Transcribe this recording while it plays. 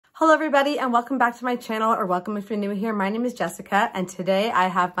Hello everybody and welcome back to my channel, or welcome if you're new here. My name is Jessica and today I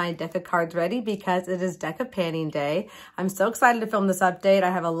have my deck of cards ready because it is deck of panning day. I'm so excited to film this update.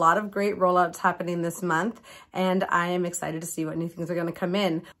 I have a lot of great rollouts happening this month and I am excited to see what new things are going to come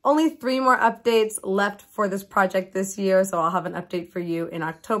in. Only 3 more updates left for this project this year, so I'll have an update for you in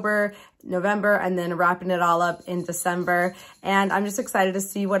October, November, and then wrapping it all up in December. And I'm just excited to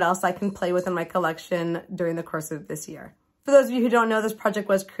see what else I can play with in my collection during the course of this year. For those of you who don't know, this project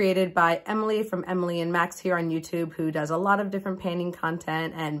was created by Emily from Emily and Max here on YouTube, who does a lot of different painting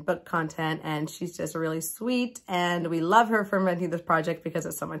content and book content, and she's just really sweet, and we love her for inventing this project because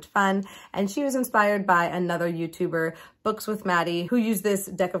it's so much fun. And she was inspired by another YouTuber, Books with Maddie, who used this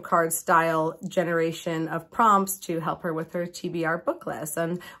deck of cards style generation of prompts to help her with her TBR book list,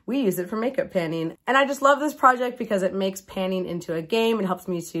 and we use it for makeup panning. And I just love this project because it makes panning into a game and helps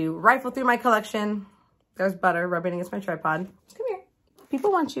me to rifle through my collection. There's Butter rubbing against my tripod. Come here.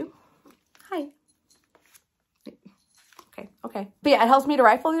 People want you. Hi. Okay. But yeah, it helps me to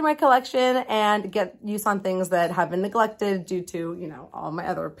rifle through my collection and get use on things that have been neglected due to, you know, all my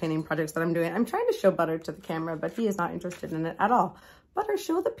other painting projects that I'm doing. I'm trying to show Butter to the camera, but he is not interested in it at all. Butter,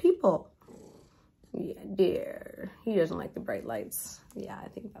 show the people. Yeah, dear. He doesn't like the bright lights. Yeah, I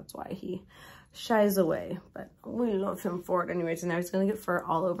think that's why he shies away. But we love him for it anyways, and now he's going to get fur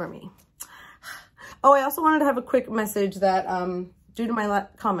all over me. Oh, I also wanted to have a quick message that due to my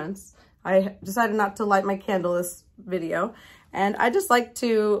comments, I decided not to light my candle this video. And I just like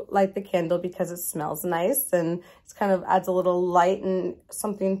to light the candle because it smells nice and it kind of adds a little light and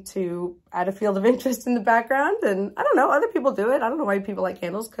something to add a field of interest in the background. And I don't know, other people do it. I don't know why people like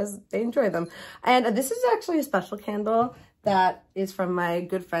candles, because they enjoy them. And this is actually a special candle that is from my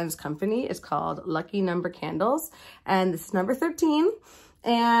good friend's company. It's called Lucky Number Candles. And this is number 13.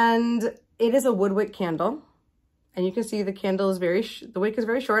 And it is a wood wick candle, and you can see the candle is the wick is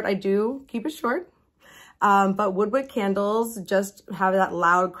very short. I do keep it short, but wood wick candles just have that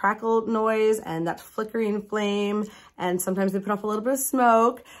loud crackle noise and that flickering flame, and sometimes they put off a little bit of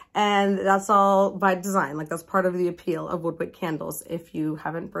smoke, and that's all by design. Like, that's part of the appeal of wood wick candles if you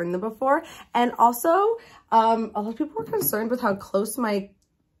haven't burned them before. And also, a lot of people were concerned with how close my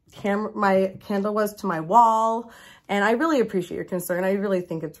candle was to my wall, and I really appreciate your concern. I really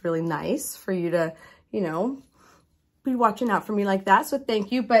think it's really nice for you to, you know, be watching out for me like that, so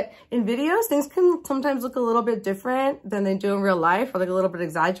thank you. But in videos, things can sometimes look a little bit different than they do in real life, or like a little bit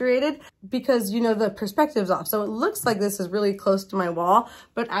exaggerated, because, you know, the perspective's off. So it looks like this is really close to my wall,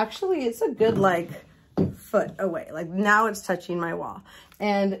 but actually it's a good like foot away. Like, now it's touching my wall,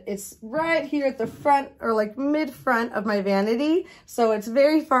 and it's right here at the front, or like mid front of my vanity, so it's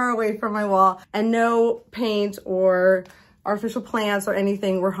very far away from my wall, and no paint or artificial plants or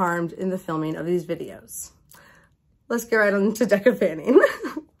anything were harmed in the filming of these videos. Let's get right on to deck of panning.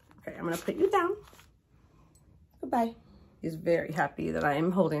 Okay, I'm gonna put you down. Goodbye. He's very happy that I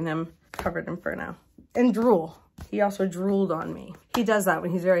am holding him covered in fur now. And drool. He also drooled on me. He does that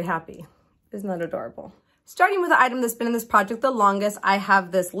when he's very happy. Isn't that adorable? Starting with the item that's been in this project the longest, I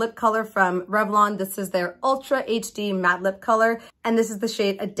have this lip color from Revlon. This is their Ultra HD Matte Lip Color, and this is the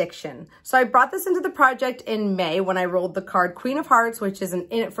shade Addiction. So I brought this into the project in May when I rolled the card Queen of Hearts, which is an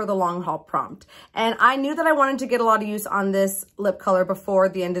in it for the long haul prompt. And I knew that I wanted to get a lot of use on this lip color before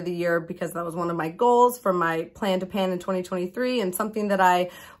the end of the year, because that was one of my goals for my plan to pan in 2023, and something that I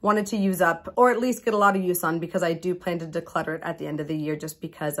wanted to use up, or at least get a lot of use on, because I do plan to declutter it at the end of the year just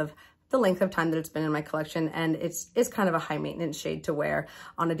because of the length of time that it's been in my collection, and it's kind of a high maintenance shade to wear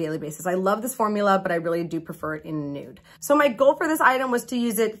on a daily basis. I love this formula, but I really do prefer it in nude. So my goal for this item was to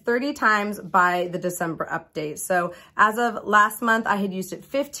use it 30 times by the December update. So as of last month, I had used it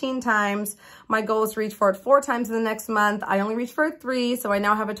 15 times. My goal was to reach for it 4 times in the next month. I only reached for it 3, so I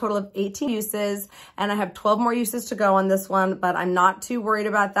now have a total of 18 uses, and I have 12 more uses to go on this one, but I'm not too worried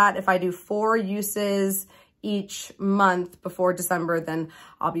about that. If I do 4 uses each month before December, then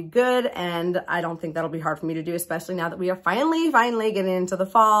I'll be good, and I don't think that'll be hard for me to do, especially now that we are finally getting into the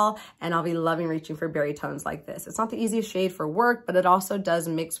fall, and I'll be loving reaching for berry tones like this. It's not the easiest shade for work, but it also does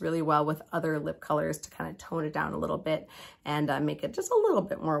mix really well with other lip colors to kind of tone it down a little bit and make it just a little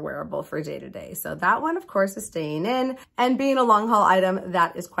bit more wearable for day to day. So that one, of course, is staying in, and being a long haul item,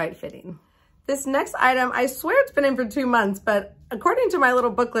 that is quite fitting. This next item, I swear it's been in for 2 months, but according to my little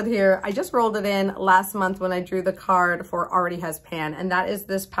booklet here, I just rolled it in last month when I drew the card for Already Has Pan, and that is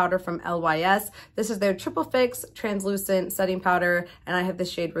this powder from LYS. This is their TripleFix translucent setting powder, and I have the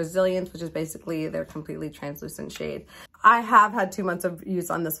shade Resilience, which is basically their completely translucent shade. I have had 2 months of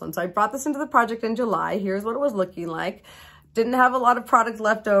use on this one, so I brought this into the project in July. Here's what it was looking like. Didn't have a lot of product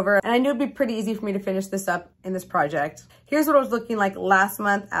left over, and I knew it'd be pretty easy for me to finish this up in this project. Here's what it was looking like last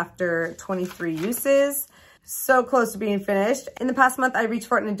month after 23 uses. So close to being finished. In the past month, I reached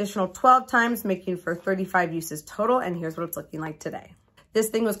for it an additional 12 times, making for 35 uses total, and here's what it's looking like today. This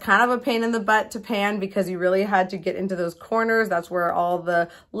thing was kind of a pain in the butt to pan because you really had to get into those corners. That's where all the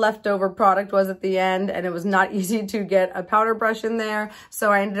leftover product was at the end, and it was not easy to get a powder brush in there.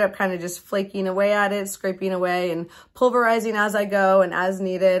 So I ended up kind of just flaking away at it, scraping away and pulverizing as I go and as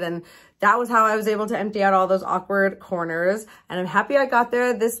needed. And that was how I was able to empty out all those awkward corners. And I'm happy I got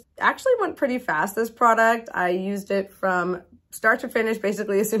there. This actually went pretty fast, this product. I used it from start to finish,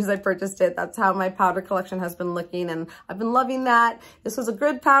 basically, as soon as I purchased it. That's how my powder collection has been looking, and I've been loving that. This was a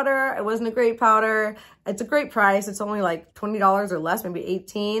good powder. It wasn't a great powder. It's a great price. It's only like $20 or less, maybe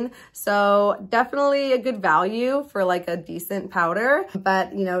 $18. So definitely a good value for like a decent powder,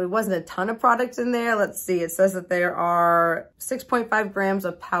 but you know, it wasn't a ton of products in there. Let's see, it says that there are 6.5 grams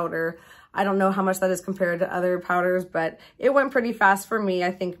of powder. I don't know how much that is compared to other powders, but it went pretty fast for me.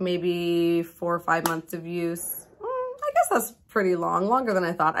 I think maybe 4 or 5 months of use. I guess that's pretty long, longer than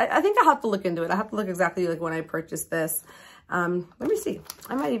I thought. I think I'll have to look into it. I have to look exactly like when I purchased this. Let me see.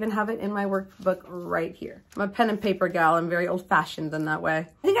 I might even have it in my workbook right here. I'm a pen and paper gal. I'm very old fashioned in that way.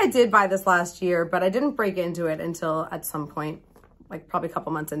 I think I did buy this last year, but I didn't break into it until at some point, like probably a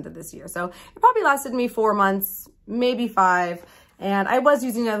couple months into this year. So it probably lasted me 4 months, maybe 5. And I was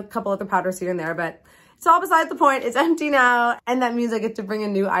using a couple other powders here and there, but it's all beside the point. It's empty now. And that means I get to bring a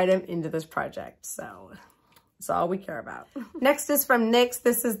new item into this project. So that's all we care about. Next is from NYX.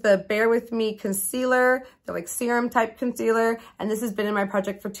 This is the Bear With Me concealer. They're like serum type concealer. And this has been in my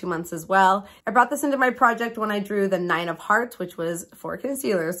project for 2 months as well. I brought this into my project when I drew the 9 of Hearts, which was for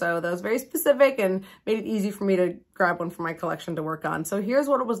concealer. So that was very specific and made it easy for me to grab one for my collection to work on. So here's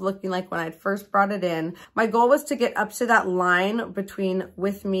what it was looking like when I first brought it in. My goal was to get up to that line between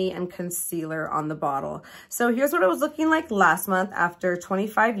With Me and concealer on the bottle. So here's what it was looking like last month after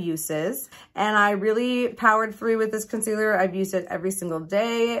 25 uses. And I really powered through with this concealer. I've used it every single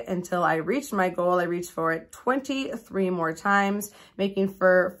day until I reached my goal. I reached for it 23 more times, making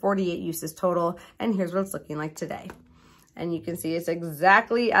for 48 uses total. And here's what it's looking like today. And you can see it's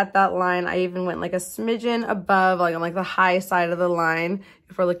exactly at that line. I even went like a smidgen above, like on like the high side of the line,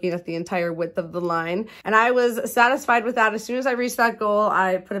 if we're looking at the entire width of the line. And I was satisfied with that. As soon as I reached that goal,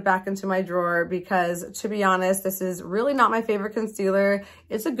 I put it back into my drawer because, to be honest, this is really not my favorite concealer.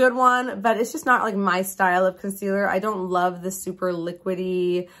 It's a good one, but it's just not like my style of concealer. I don't love the super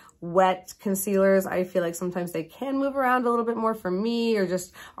liquidy, wet concealers. I feel like sometimes they can move around a little bit more for me, or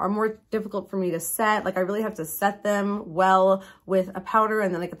just are more difficult for me to set. Like I really have to set them well with a powder,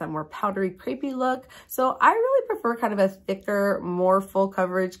 and then I get that more powdery, crepey look. So I really prefer kind of a thicker, more full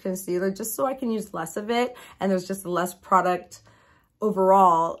coverage concealer, just so I can use less of it and there's just less product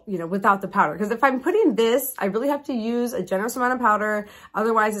overall, you know, without the powder. Because if I'm putting this, I really have to use a generous amount of powder.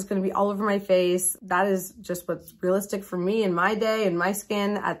 Otherwise, it's going to be all over my face. That is just what's realistic for me in my day and my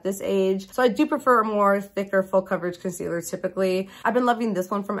skin at this age. So I do prefer a more thicker, full coverage concealer typically. I've been loving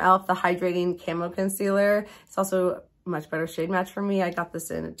this one from e.l.f., the Hydrating Camo Concealer. It's also much better shade match for me. I got this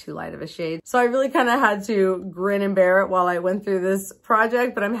in too light of a shade. So I really kind of had to grin and bear it while I went through this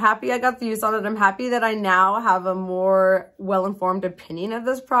project, but I'm happy I got the use on it. I'm happy that I now have a more well-informed opinion of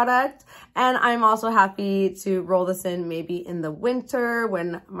this product. And I'm also happy to roll this in maybe in the winter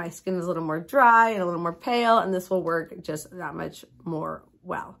when my skin is a little more dry and a little more pale, and this will work just that much more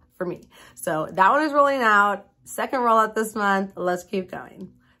well for me. So that one is rolling out. Second rollout this month. Let's keep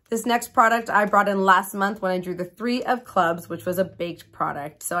going. This next product I brought in last month when I drew the 3 of Clubs, which was a baked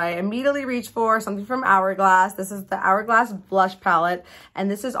product. So I immediately reached for something from Hourglass. This is the Hourglass blush palette,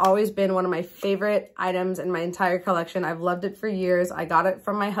 and this has always been one of my favorite items in my entire collection. I've loved it for years. I got it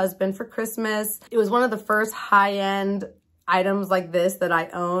from my husband for Christmas. It was one of the first high-end items like this that I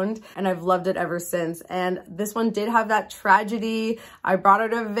owned, and I've loved it ever since. And this one did have that tragedy. I brought her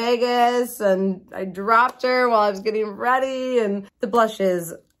to Vegas and I dropped her while I was getting ready, and the blush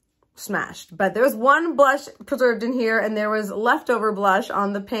is smashed. But there was one blush preserved in here, and there was leftover blush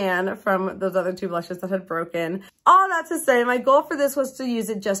on the pan from those other 2 blushes that had broken. All that to say, my goal for this was to use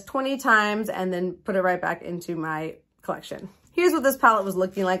it just 20 times and then put it right back into my collection. Here's what this palette was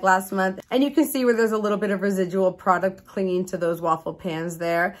looking like last month, and you can see where there's a little bit of residual product clinging to those waffle pans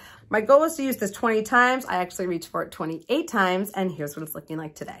there. My goal was to use this 20 times. I actually reached for it 28 times, and here's what it's looking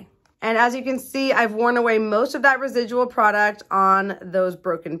like today. And as you can see, I've worn away most of that residual product on those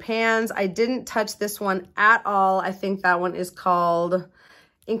broken pans. I didn't touch this one at all. I think that one is called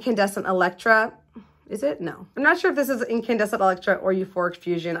Incandescent Electra. Is it? No. I'm not sure if this is Incandescent Electra or Euphoric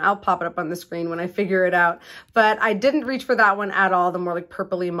Fusion. I'll pop it up on the screen when I figure it out. But I didn't reach for that one at all, the more like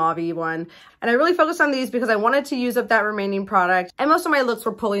purpley mauvey one. And I really focused on these because I wanted to use up that remaining product. And most of my looks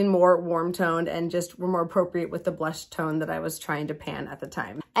were pulling more warm toned and just were more appropriate with the blush tone that I was trying to pan at the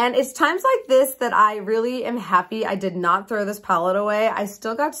time. And it's times like this that I really am happy I did not throw this palette away. I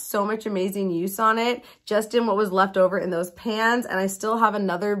still got so much amazing use on it, just in what was left over in those pans. And I still have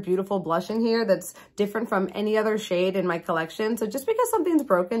another beautiful blush in here that's different from any other shade in my collection. So just because something's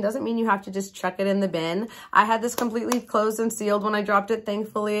broken doesn't mean you have to just chuck it in the bin. I had this completely closed and sealed when I dropped it,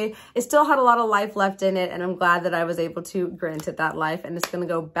 thankfully. It still had a lot of life left in it, and I'm glad that I was able to grant it that life, and it's gonna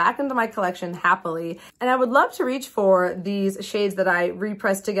go back into my collection happily. And I would love to reach for these shades that I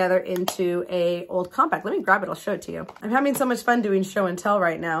repressed together into a old compact. Let me grab it, I'll show it to you. I'm having so much fun doing show and tell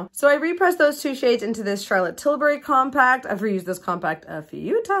right now. So I repressed those two shades into this Charlotte Tilbury compact. I've reused this compact a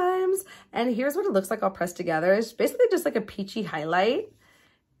few times, and here's what it looks like all pressed together. It's basically just like a peachy highlight.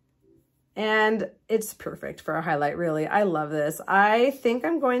 And it's perfect for a highlight, really. I love this. I think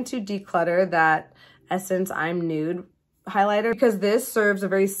I'm going to declutter that Essence I'm Nude highlighter because this serves a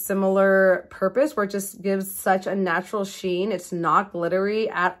very similar purpose where it just gives such a natural sheen. It's not glittery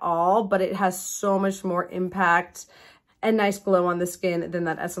at all, but it has so much more impact and nice glow on the skin than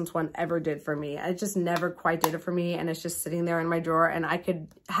that Essence one ever did for me. It just never quite did it for me, and it's just sitting there in my drawer, and I could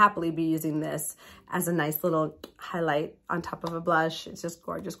happily be using this as a nice little highlight on top of a blush. It's just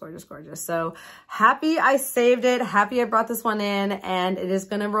gorgeous, gorgeous, gorgeous. So happy I saved it, happy I brought this one in, and it is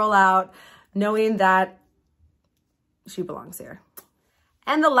gonna roll out knowing that she belongs here.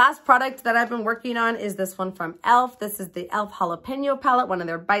 And the last product that I've been working on is this one from e.l.f. This is the e.l.f. Jalapeño palette, one of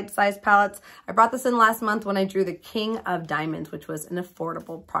their bite-sized palettes. I brought this in last month when I drew the King of Diamonds, which was an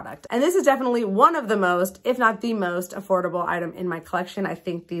affordable product. And this is definitely one of the most, if not the most affordable item in my collection. I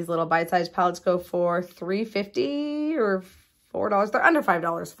think these little bite-sized palettes go for $3.50 or $4. They're under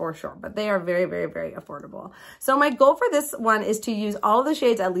 $5 for sure, but they are very, very, very affordable. So my goal for this one is to use all the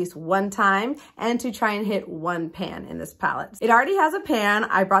shades at least one time and to try and hit one pan in this palette. It already has a pan.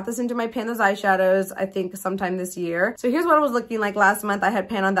 I brought this into my Pan Those Eyeshadows, I think sometime this year. So here's what it was looking like last month. I had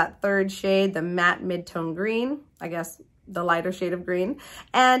pan on that third shade, the matte mid-tone green, I guess the lighter shade of green.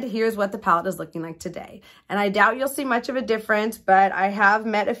 And here's what the palette is looking like today. And I doubt you'll see much of a difference, but I have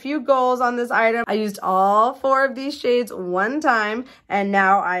met a few goals on this item. I used all 4 of these shades one time, and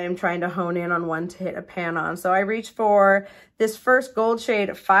now I am trying to hone in on one to hit a pan on. So I reached for this first gold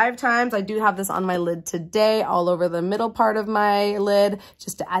shade 5 times. I do have this on my lid today, all over the middle part of my lid,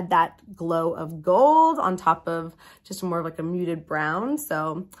 just to add that glow of gold on top of just more of like a muted brown.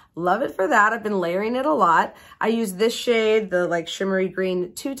 So love it for that. I've been layering it a lot. I use this shade, the like shimmery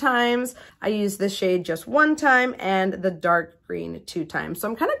green, 2 times. I use this shade just 1 time, and the dark green 2 times. So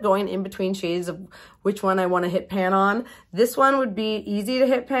I'm kind of going in between shades of which one I want to hit pan on. This one would be easy to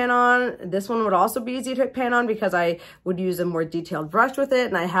hit pan on. This one would also be easy to hit pan on because I would use a more detailed brush with it,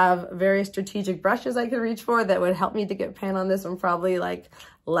 and I have very strategic brushes I could reach for that would help me to get pan on this one probably like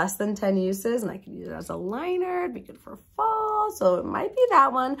less than 10 uses, and I could use it as a liner. It'd be good for fall, so it might be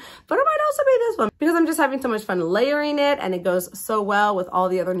that one, but it might also be this one because I'm just having so much fun layering it, and it goes so well with all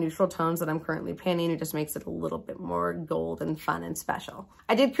the other neutral tones that I'm currently panning. It just makes it a little bit more gold and fun and special.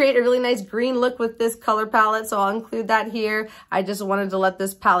 I did create a really nice green look with this color palette, so I'll include that here. I just wanted to let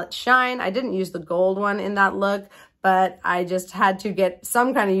this palette shine. I didn't use the gold one in that look, but I just had to get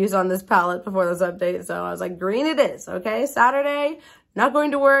some kind of use on this palette before this update, so I was like, green it is, okay? Saturday, not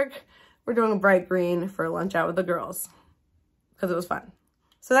going to work. We're doing a bright green for lunch out with the girls because it was fun.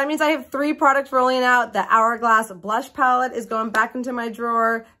 So that means I have 3 products rolling out. The Hourglass blush palette is going back into my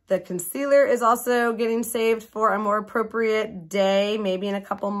drawer. The concealer is also getting saved for a more appropriate day. Maybe in a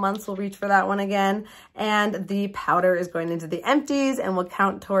couple months we'll reach for that one again. And the powder is going into the empties and will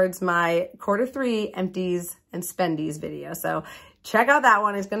count towards my Q3 empties and spendies video. So check out that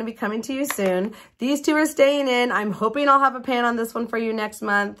one. It's going to be coming to you soon. These 2 are staying in. I'm hoping I'll have a pan on this one for you next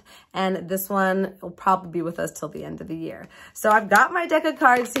month. And this one will probably be with us till the end of the year. So I've got my deck of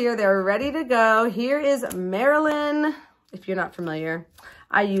cards here. They're ready to go. Here is Marilyn. If you're not familiar,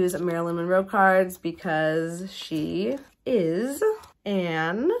 I use Marilyn Monroe cards because she is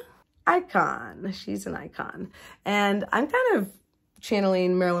an icon. She's an icon. And I'm kind of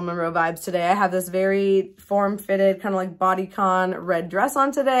channeling Marilyn Monroe vibes today. I have this very form-fitted, kind of like bodycon red dress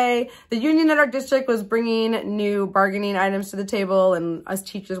on today. The union at our district was bringing new bargaining items to the table, and us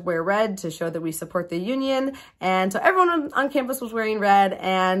teachers wear red to show that we support the union. And so everyone on campus was wearing red,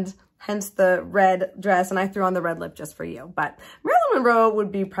 and hence the red dress, and I threw on the red lip just for you. But Marilyn Monroe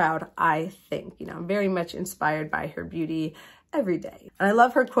would be proud, I think. You know, I'm very much inspired by her beauty every day. And I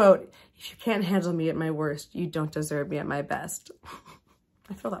love her quote, if you can't handle me at my worst, you don't deserve me at my best.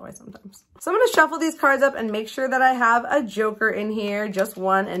 I feel that way sometimes. So I'm going to shuffle these cards up and make sure that I have a joker in here, just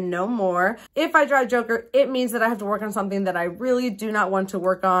one and no more. If I draw a joker, it means that I have to work on something that I really do not want to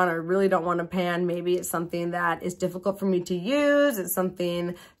work on or really don't want to pan. Maybe it's something that is difficult for me to use. It's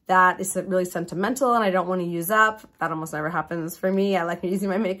something that is really sentimental and I don't want to use up. That almost never happens for me. I like using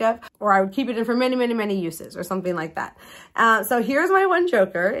my makeup, or I would keep it in for many, many, many uses or something like that. So here's my one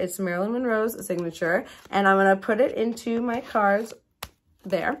joker. It's Marilyn Monroe's signature, and I'm going to put it into my cards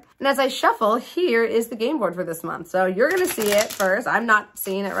there. And as I shuffle, here is the game board for this month. So you're going to see it first. I'm not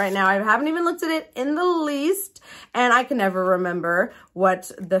seeing it right now. I haven't even looked at it in the least. And I can never remember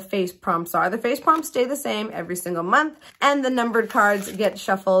what the face prompts are. The face prompts stay the same every single month. And the numbered cards get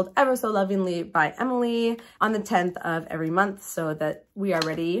shuffled ever so lovingly by Emily on the 10th of every month so that we are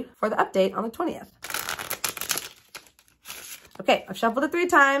ready for the update on the 20th. Okay, I've shuffled it 3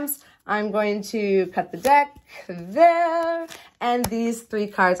 times. I'm going to cut the deck there, and these 3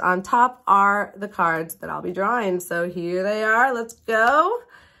 cards on top are the cards that I'll be drawing. So here they are. Let's go.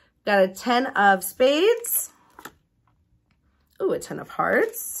 Got a 10 of spades. Ooh, a 10 of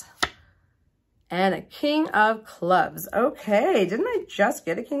hearts. And a king of clubs. Okay, didn't I just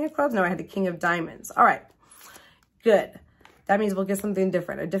get a king of clubs? No, I had a king of diamonds. All right, good. That means we'll get something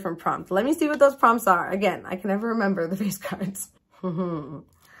different, a different prompt. Let me see what those prompts are. Again, I can never remember the face cards.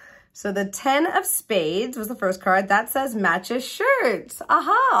 So the 10 of spades was the first card. That says matches shirts.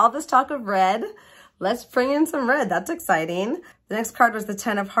 Aha, all this talk of red. Let's bring in some red. That's exciting. The next card was the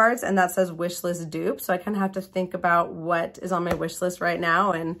 10 of hearts, and that says wish list dupe. So I kind of have to think about what is on my wish list right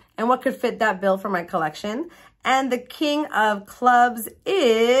now and what could fit that bill for my collection. And the king of clubs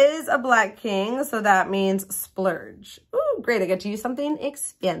is a black king, so that means splurge. Ooh, great, I get to use something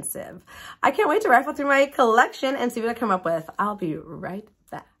expensive. I can't wait to rifle through my collection and see what I come up with. I'll be right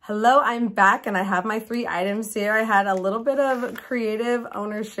back. Hello, I'm back and I have my 3 items here. I had a little bit of creative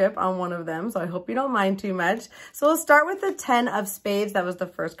ownership on one of them, so I hope you don't mind too much. So we'll start with the 10 of spades. That was the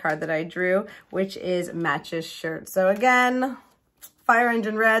first card that I drew, which is matches shirt. So again, Fire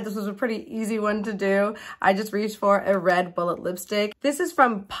Engine Red. This was a pretty easy one to do. I just reached for a red bullet lipstick. This is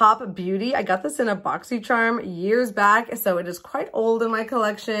from Pop Beauty. I got this in a BoxyCharm years back, so it is quite old in my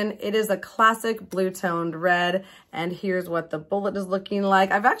collection. It is a classic blue toned red, and here's what the bullet is looking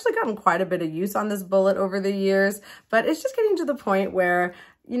like. I've actually gotten quite a bit of use on this bullet over the years, but it's just getting to the point where,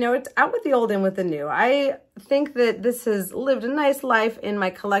 you know, it's out with the old, in with the new. I think that this has lived a nice life in my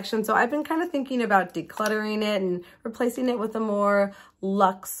collection, so I've been kind of thinking about decluttering it and replacing it with a more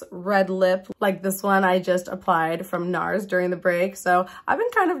luxe red lip like this one I just applied from NARS during the break. So I've been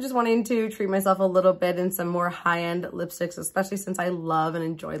kind of just wanting to treat myself a little bit in some more high-end lipsticks, especially since I love and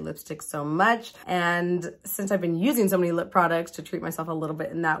enjoy lipsticks so much, and since I've been using so many lip products, to treat myself a little bit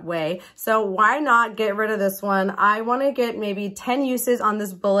in that way. So why not get rid of this one? I want to get maybe 10 uses on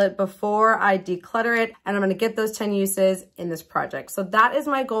this bullet before I declutter it, and I'm going to get those 10 uses in this project. So that is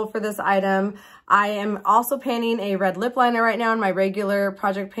my goal for this item. I am also panning a red lip liner right now in my regular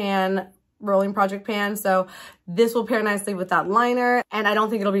project pan, rolling project pan. So this will pair nicely with that liner, and I don't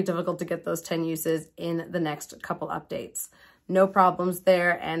think it'll be difficult to get those 10 uses in the next couple updates. No problems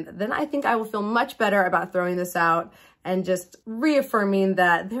there. And then I think I will feel much better about throwing this out and just reaffirming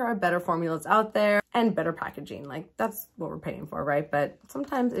that there are better formulas out there and better packaging. Like, that's what we're paying for, right? But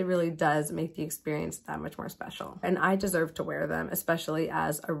sometimes it really does make the experience that much more special. And I deserve to wear them, especially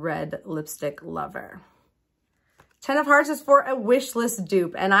as a red lipstick lover. 10 of hearts is for a wish list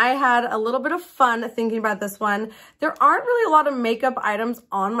dupe, and I had a little bit of fun thinking about this one. There aren't really a lot of makeup items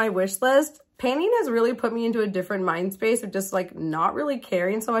on my wish list. Panning has really put me into a different mind space of just like not really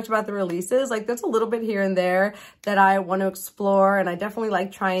caring so much about the releases. Like, there's a little bit here and there that I want to explore, and I definitely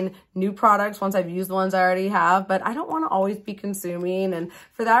like trying new products once I've used the ones I already have, but I don't want to always be consuming, and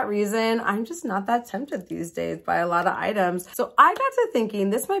for that reason, I'm just not that tempted these days by a lot of items. So I got to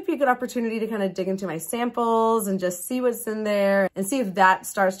thinking this might be a good opportunity to kind of dig into my samples and just see what's in there and see if that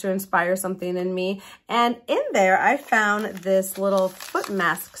starts to inspire something in me. And in there, I found this little foot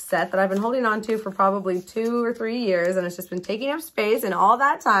mask set that I've been holding on to for probably 2 or 3 years, and it's just been taking up space in all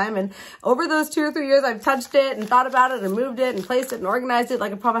that time. And over those 2 or 3 years, I've touched it and thought about it and moved it and placed it and organized it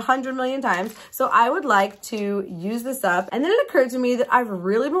like probably 100 million times. So I would like to use this up. And then it occurred to me that I've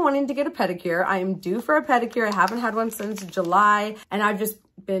really been wanting to get a pedicure. I am due for a pedicure. I haven't had one since July, and I've just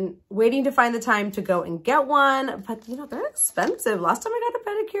been waiting to find the time to go and get one, but you know, they're expensive. Last time I got a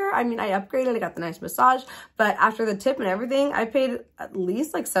pedicure, I mean, I upgraded, I got the nice massage, but after the tip and everything, I paid at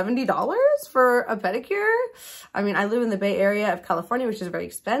least like $70 for a pedicure. I mean, I live in the Bay Area of California, which is very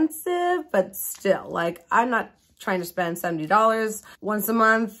expensive, but still, like, I'm not trying to spend $70 once a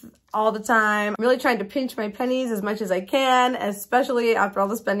month all the time. I'm really trying to pinch my pennies as much as I can, especially after all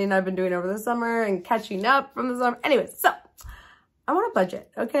the spending I've been doing over the summer and catching up from the summer. Anyways, so I'm on a budget,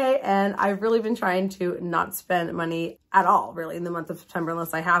 okay? And I've really been trying to not spend money at all, really, in the month of September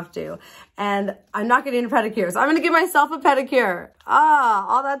unless I have to. And I'm not getting a pedicure, so I'm gonna give myself a pedicure.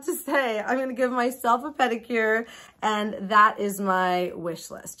 All that to say, I'm gonna give myself a pedicure, and that is my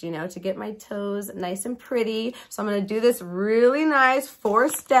wish list, you know, to get my toes nice and pretty. So I'm gonna do this really nice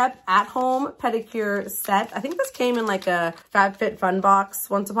 4-step at-home pedicure set. I think this came in like a FabFitFun box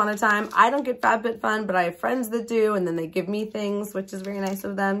once upon a time. I don't get FabFitFun, but I have friends that do, and then they give me things, which is very nice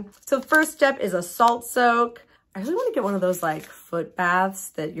of them. So first step is a salt soak. I really want to get one of those like foot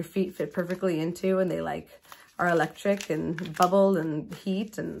baths that your feet fit perfectly into, and they like are electric and bubble and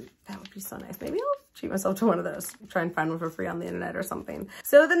heat, and that would be so nice. Maybe I'll treat myself to one of those. Try and find one for free on the internet or something.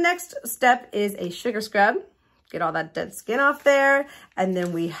 So the next step is a sugar scrub. Get all that dead skin off there. And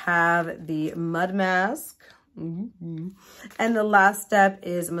then we have the mud mask. And the last step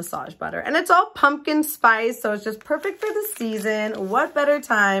is massage butter, and it's all pumpkin spice, so it's just perfect for the season. What better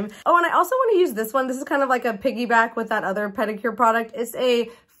time? Oh, and I also want to use this one. This is kind of like a piggyback with that other pedicure product. It's a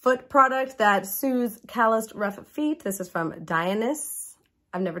foot product that soothes calloused, rough feet. This is from Dionysus.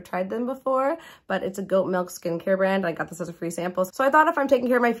 I've never tried them before, but it's a goat milk skincare brand. I got this as a free sample. So I thought if I'm taking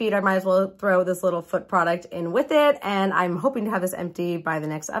care of my feet, I might as well throw this little foot product in with it. And I'm hoping to have this empty by the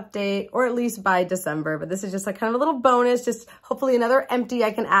next update, or at least by December. But this is just like kind of a little bonus, just hopefully another empty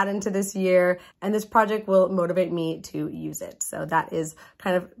I can add into this year. And this project will motivate me to use it. So that is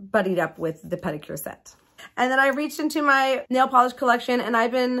kind of buddied up with the pedicure set. And then I reached into my nail polish collection, and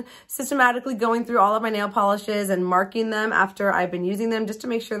I've been systematically going through all of my nail polishes and marking them after I've been using them, just to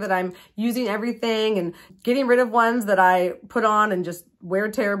make sure that I'm using everything and getting rid of ones that I put on and just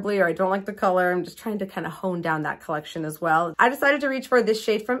wear terribly, or I don't like the color. I'm just trying to kind of hone down that collection as well. I decided to reach for this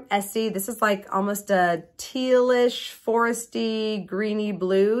shade from Essi. This is like almost a tealish, foresty, greeny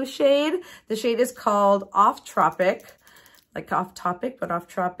blue shade. The shade is called Off Tropic. Like off topic, but off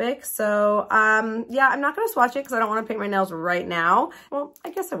tropic. So, yeah, I'm not gonna swatch it because I don't want to paint my nails right now. Well,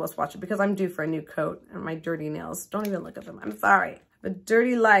 I guess I will swatch it because I'm due for a new coat, and my dirty nails, don't even look at them. I'm sorry. A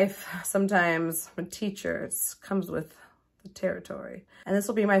dirty life sometimes. A teacher, it comes with the territory. And this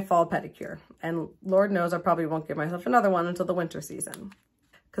will be my fall pedicure. And Lord knows I probably won't give myself another one until the winter season,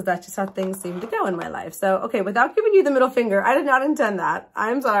 because that's just how things seem to go in my life. So, okay, without giving you the middle finger, I did not intend that.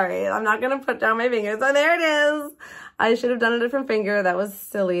 I'm sorry. I'm not gonna put down my fingers. So there it is. I should have done a different finger. That was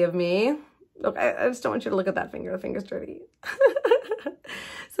silly of me. Look, I just don't want you to look at that finger. The finger's dirty.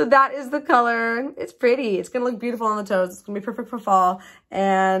 So that is the color. It's pretty. It's gonna look beautiful on the toes. It's gonna be perfect for fall.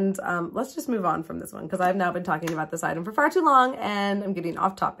 And let's just move on from this one, because I've now been talking about this item for far too long and I'm getting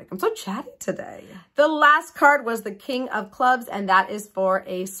off topic. I'm so chatty today. The last card was the King of Clubs, and that is for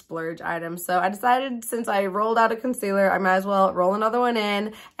a splurge item. So I decided, since I rolled out a concealer, I might as well roll another one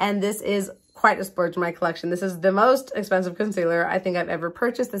in. And this is quite a splurge in my collection. This is the most expensive concealer I think I've ever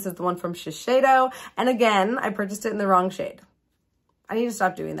purchased. This is the one from Shiseido. And again, I purchased it in the wrong shade. I need to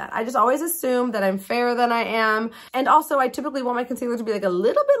stop doing that. I just always assume that I'm fairer than I am. And also, I typically want my concealer to be like a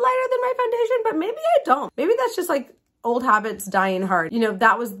little bit lighter than my foundation, but maybe I don't. Maybe that's just like old habits dying hard. You know,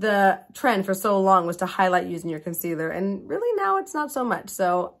 that was the trend for so long, was to highlight using your concealer. And really now it's not so much.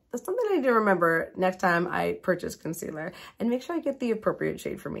 So that's something I need to remember next time I purchase concealer, and make sure I get the appropriate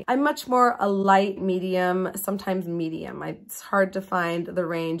shade for me. I'm much more a light medium, sometimes medium. It's hard to find the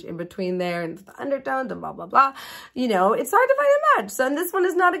range in between there, and the undertones and blah, blah, blah. You know, it's hard to find a match. So, and this one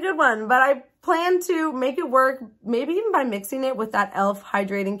is not a good one, but I plan to make it work, maybe even by mixing it with that e.l.f.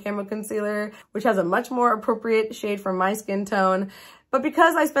 Hydrating Camo Concealer, which has a much more appropriate shade for my skin tone. But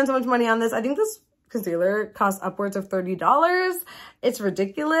because I spent so much money on this, I think this concealer costs upwards of $30. It's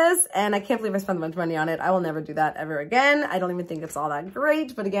ridiculous, and I can't believe I spent a bunch of money on it. I will never do that ever again. I don't even think it's all that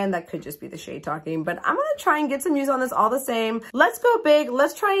great, but again, that could just be the shade talking. But I'm gonna try and get some use on this all the same. Let's go big.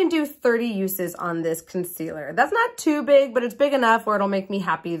 Let's try and do 30 uses on this concealer. That's not too big, but it's big enough where it'll make me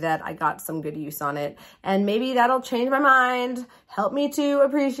happy that I got some good use on it. And maybe that'll change my mind, help me to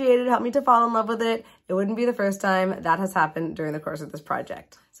appreciate it, help me to fall in love with it. It wouldn't be the first time that has happened during the course of this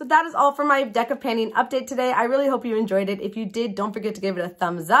project. So that is all for my deck of painting update today. I really hope you enjoyed it. If you did, don't forget to give it a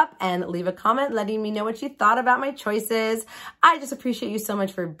thumbs up and leave a comment letting me know what you thought about my choices. I just appreciate you so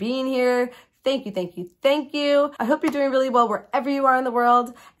much for being here. Thank you, thank you, thank you. I hope you're doing really well wherever you are in the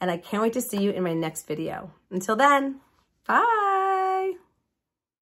world, and I can't wait to see you in my next video. Until then, bye.